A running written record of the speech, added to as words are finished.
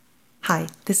Hi,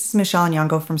 this is Michelle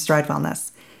Nyong'o from Stride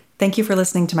Wellness. Thank you for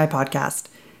listening to my podcast.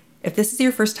 If this is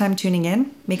your first time tuning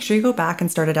in, make sure you go back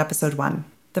and start at episode 1.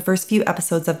 The first few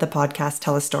episodes of the podcast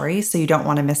tell a story, so you don't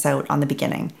want to miss out on the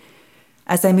beginning.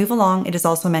 As I move along, it is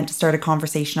also meant to start a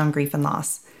conversation on grief and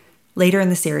loss. Later in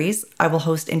the series, I will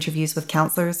host interviews with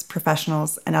counselors,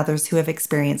 professionals, and others who have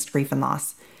experienced grief and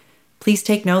loss. Please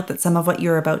take note that some of what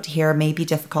you're about to hear may be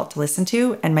difficult to listen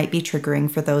to and might be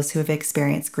triggering for those who have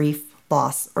experienced grief,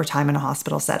 loss, or time in a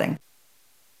hospital setting.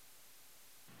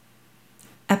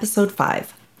 Episode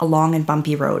 5, A Long and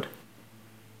Bumpy Road.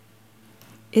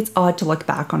 It's odd to look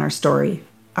back on our story,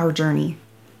 our journey,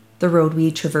 the road we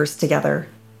traversed together.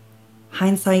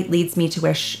 Hindsight leads me to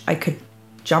wish I could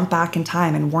jump back in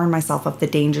time and warn myself of the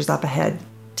dangers up ahead,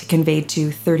 to convey to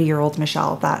 30-year-old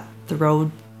Michelle that the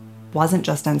road wasn't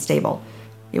just unstable,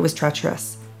 it was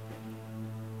treacherous.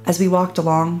 As we walked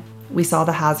along, we saw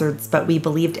the hazards, but we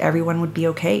believed everyone would be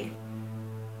okay.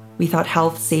 We thought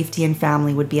health, safety, and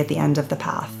family would be at the end of the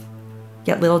path.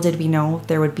 Yet little did we know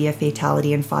there would be a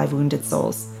fatality and 5 wounded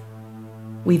souls.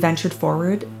 We ventured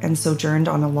forward and sojourned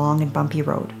on a long and bumpy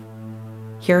road.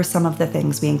 Here are some of the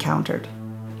things we encountered.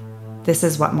 This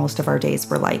is what most of our days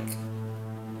were like.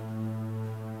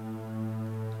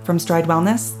 From Stride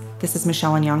Wellness, this is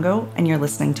Michelle Nyong'o, and you're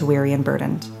listening to Weary and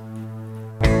Burdened.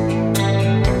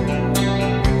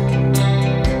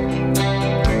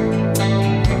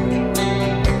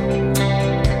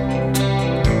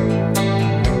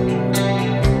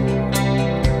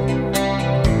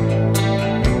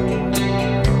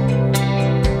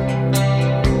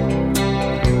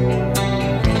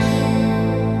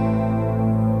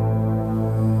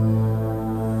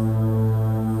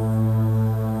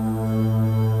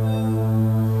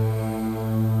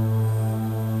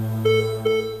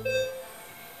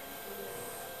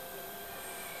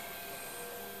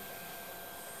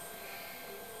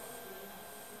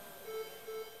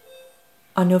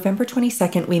 On November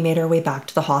 22nd, we made our way back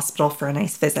to the hospital for a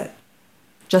nice visit.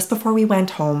 Just before we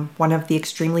went home, one of the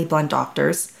extremely blunt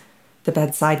doctors, the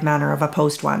bedside manner of a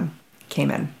post one,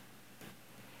 came in.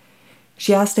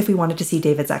 She asked if we wanted to see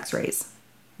David's x-rays.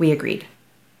 We agreed.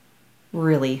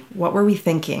 Really, what were we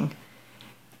thinking?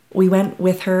 We went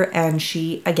with her and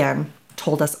she, again,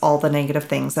 told us all the negative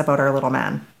things about our little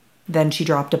man. Then she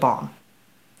dropped a bomb.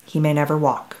 He may never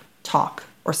walk, talk,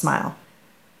 or smile.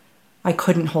 I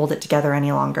couldn't hold it together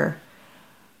any longer.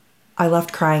 I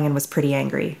left crying and was pretty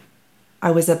angry. I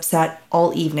was upset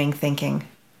all evening thinking,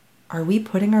 are we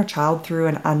putting our child through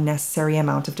an unnecessary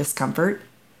amount of discomfort?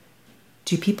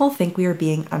 Do people think we are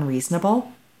being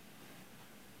unreasonable?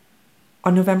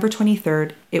 On November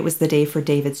 23rd, it was the day for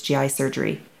David's GI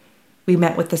surgery. We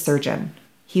met with the surgeon.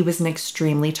 He was an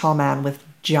extremely tall man with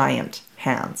giant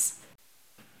hands.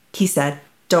 He said,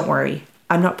 "Don't worry,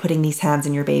 I'm not putting these hands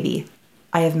in your baby.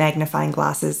 I have magnifying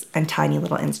glasses and tiny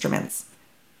little instruments."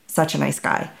 Such a nice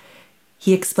guy.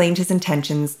 He explained his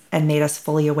intentions and made us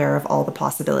fully aware of all the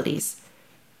possibilities.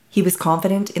 He was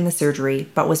confident in the surgery,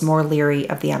 but was more leery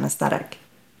of the anesthetic.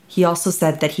 He also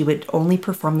said that he would only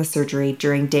perform the surgery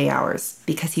during day hours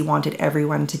because he wanted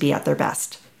everyone to be at their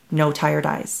best. No tired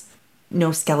eyes.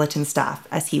 No skeleton staff,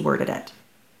 as he worded it.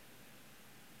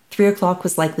 3 o'clock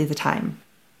was likely the time.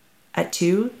 At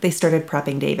 2, they started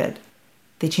prepping David.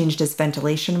 They changed his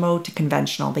ventilation mode to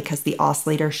conventional because the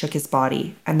oscillator shook his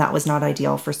body, and that was not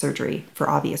ideal for surgery, for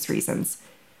obvious reasons.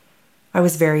 I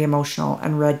was very emotional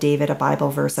and read David a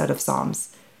Bible verse out of Psalms.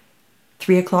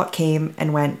 3 o'clock came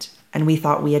and went, and we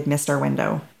thought we had missed our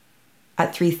window.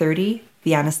 At 3:30,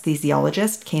 the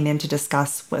anesthesiologist came in to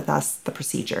discuss with us the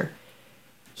procedure.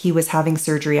 He was having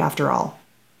surgery after all.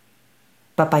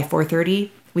 But by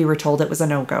 4:30, we were told it was a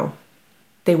no-go.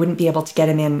 They wouldn't be able to get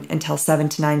him in until 7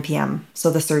 to 9 p.m., so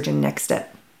the surgeon nixed it.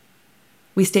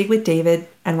 We stayed with David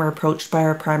and were approached by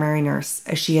our primary nurse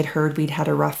as she had heard we'd had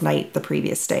a rough night the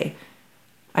previous day.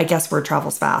 I guess word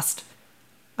travels fast.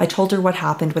 I told her what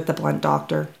happened with the blunt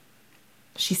doctor.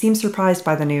 She seemed surprised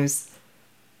by the news.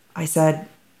 I said,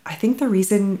 "I think the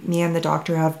reason me and the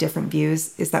doctor have different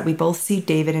views is that we both see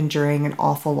David enduring an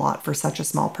awful lot for such a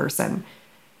small person.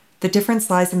 The difference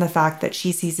lies in the fact that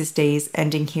she sees his days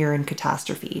ending here in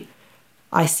catastrophe.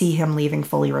 I see him leaving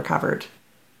fully recovered.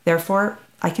 Therefore,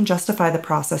 I can justify the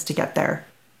process to get there.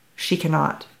 She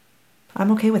cannot.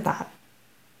 I'm okay with that."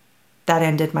 That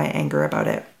ended my anger about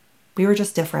it. We were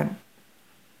just different.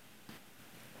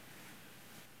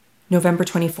 November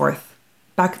 24th.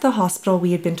 Back at the hospital,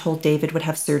 we had been told David would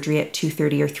have surgery at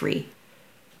 2:30 or 3.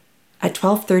 At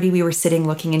 12:30, we were sitting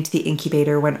looking into the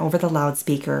incubator when over the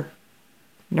loudspeaker,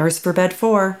 "Nurse for bed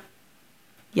 4.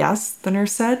 "Yes," the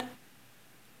nurse said.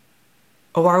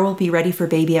 "OR will be ready for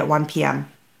baby at 1 p.m.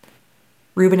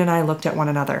 Reuben and I looked at one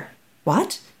another.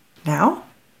 What? Now?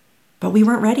 But we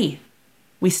weren't ready.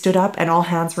 We stood up and all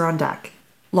hands were on deck.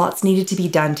 Lots needed to be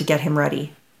done to get him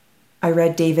ready. I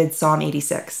read David's Psalm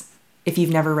 86. If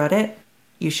you've never read it,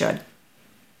 you should.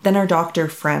 Then our doctor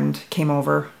friend came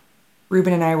over.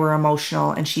 Reuben and I were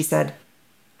emotional and she said,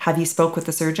 "Have you spoke with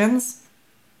the surgeons?"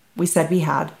 We said we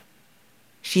had.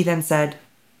 She then said,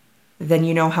 "Then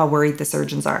you know how worried the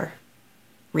surgeons are."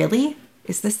 Really?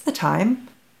 Is this the time?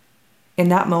 In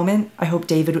that moment, I hope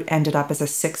David ended up as a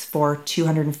 6'4",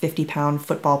 250-pound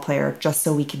football player just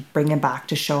so we could bring him back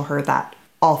to show her that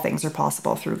all things are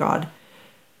possible through God.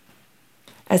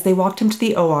 As they walked him to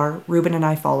the OR, Reuben and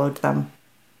I followed them.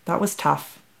 That was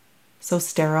tough. So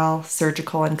sterile,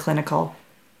 surgical, and clinical.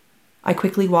 I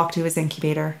quickly walked to his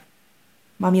incubator.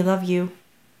 "Mommy, love you.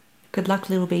 Good luck,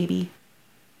 little baby."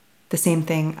 The same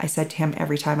thing I said to him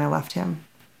every time I left him.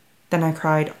 Then I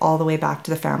cried all the way back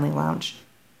to the family lounge.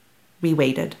 We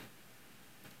waited.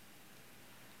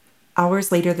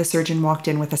 Hours later, the surgeon walked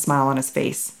in with a smile on his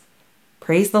face.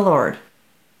 Praise the Lord.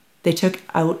 They took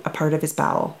out a part of his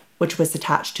bowel, which was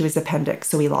attached to his appendix,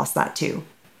 so he lost that too.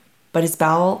 But his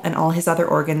bowel and all his other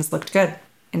organs looked good.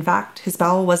 In fact, his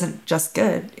bowel wasn't just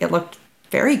good, it looked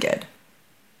very good.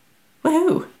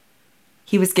 Woohoo!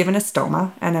 He was given a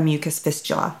stoma and a mucus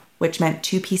fistula, which meant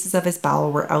 2 pieces of his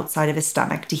bowel were outside of his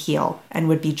stomach to heal and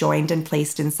would be joined and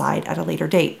placed inside at a later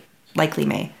date, likely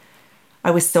May.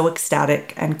 I was so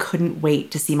ecstatic and couldn't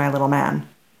wait to see my little man.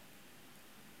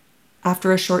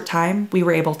 After a short time, we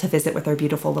were able to visit with our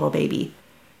beautiful little baby.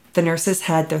 The nurses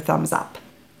had their thumbs up.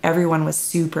 Everyone was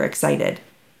super excited.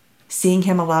 Seeing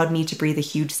him allowed me to breathe a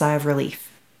huge sigh of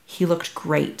relief. He looked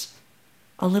great.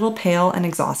 A little pale and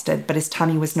exhausted, but his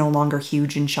tummy was no longer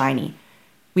huge and shiny.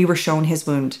 We were shown his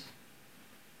wound.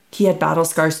 He had battle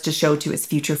scars to show to his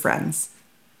future friends.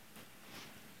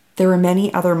 There were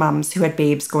many other mums who had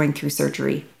babes going through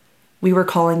surgery. We were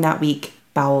calling that week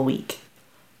Bowel Week.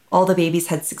 All the babies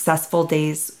had successful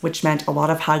days, which meant a lot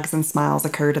of hugs and smiles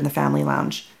occurred in the family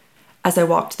lounge. As I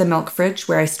walked to the milk fridge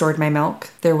where I stored my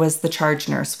milk, there was the charge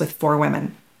nurse with 4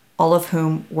 women, all of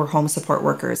whom were home support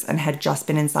workers and had just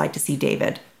been inside to see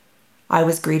David. I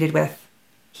was greeted with,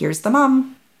 "Here's the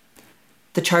mum."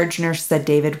 The charge nurse said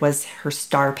David was her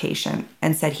star patient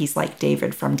and said he's like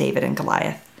David from David and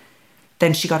Goliath.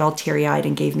 Then she got all teary-eyed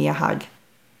and gave me a hug.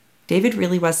 David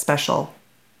really was special.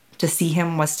 To see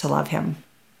him was to love him.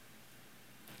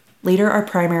 Later, our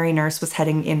primary nurse was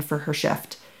heading in for her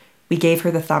shift. We gave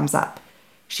her the thumbs up.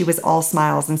 She was all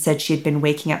smiles and said she had been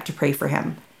waking up to pray for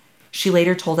him. She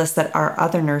later told us that our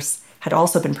other nurse had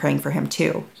also been praying for him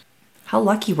too. How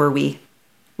lucky were we?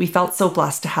 We felt so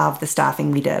blessed to have the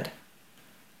staffing we did.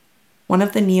 One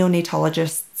of the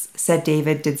neonatologists said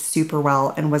David did super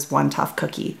well and was one tough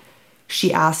cookie.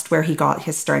 She asked where he got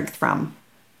his strength from.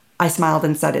 I smiled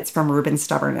and said it's from Reuben's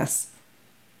stubbornness.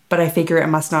 But I figure it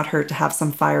must not hurt to have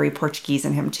some fiery Portuguese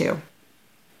in him too.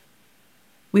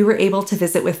 We were able to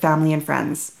visit with family and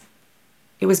friends.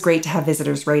 It was great to have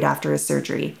visitors right after his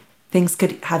surgery. Things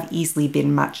could have easily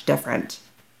been much different.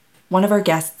 One of our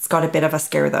guests got a bit of a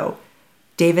scare though.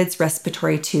 David's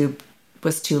respiratory tube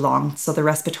was too long, so the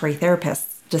respiratory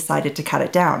therapists decided to cut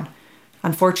it down.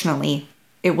 Unfortunately,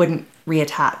 it wouldn't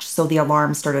reattach, so the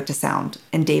alarm started to sound,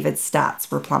 and David's stats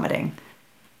were plummeting.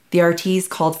 The RTs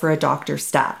called for a doctor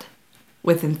stat.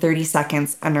 Within 30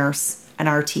 seconds, a nurse, an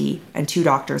RT, and 2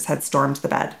 doctors had stormed the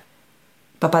bed.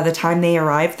 But by the time they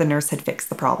arrived, the nurse had fixed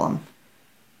the problem.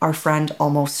 Our friend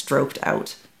almost stroked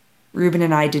out. Reuben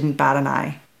and I didn't bat an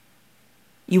eye.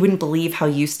 You wouldn't believe how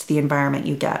used to the environment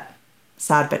you get.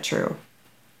 Sad but true.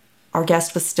 Our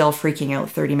guest was still freaking out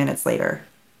 30 minutes later.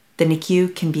 The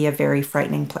NICU can be a very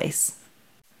frightening place.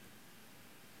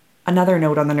 Another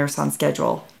note on the nurse on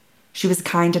schedule. She was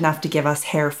kind enough to give us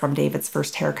hair from David's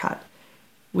first haircut.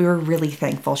 We were really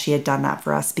thankful she had done that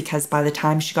for us because by the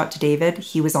time she got to David,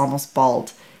 he was almost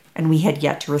bald, and we had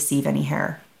yet to receive any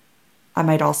hair. I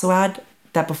might also add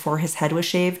that before his head was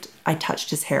shaved, I touched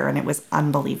his hair and it was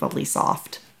unbelievably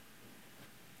soft.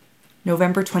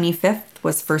 November 25th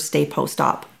was first day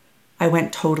post-op. I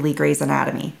went totally Grey's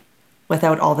Anatomy,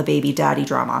 without all the baby daddy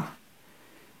drama.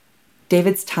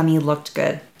 David's tummy looked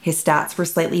good. His stats were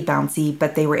slightly bouncy,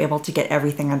 but they were able to get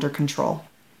everything under control.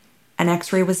 An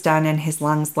x-ray was done and his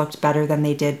lungs looked better than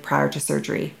they did prior to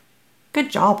surgery.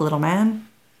 Good job, little man.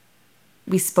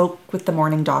 We spoke with the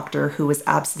morning doctor, who was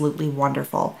absolutely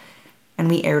wonderful, and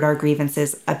we aired our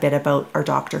grievances a bit about our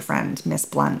doctor friend, Miss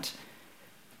Blunt.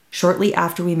 Shortly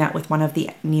after we met with one of the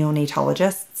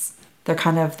neonatologists, they're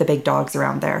kind of the big dogs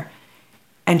around there,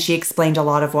 and she explained a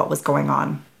lot of what was going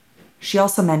on. She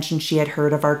also mentioned she had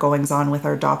heard of our goings-on with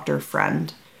our doctor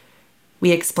friend.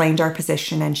 We explained our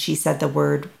position and she said the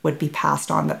word would be passed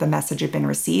on that the message had been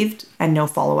received and no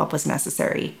follow-up was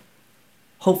necessary.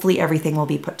 Hopefully everything will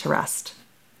be put to rest.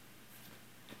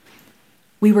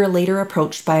 We were later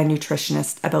approached by a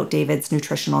nutritionist about David's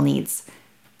nutritional needs.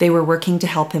 They were working to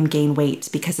help him gain weight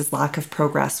because his lack of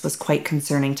progress was quite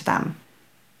concerning to them.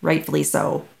 Rightfully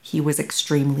so, he was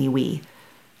extremely wee.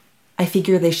 I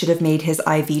figure they should have made his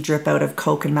IV drip out of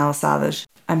Coke and malasage.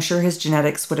 I'm sure his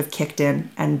genetics would have kicked in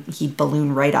and he'd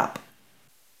balloon right up.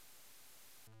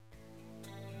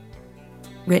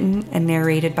 Written and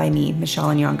narrated by me, Michelle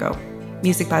Nyong'o.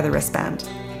 Music by The Wristband.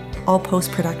 All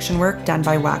post-production work done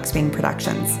by Waxwing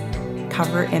Productions.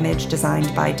 Cover image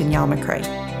designed by Danielle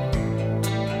McCrae.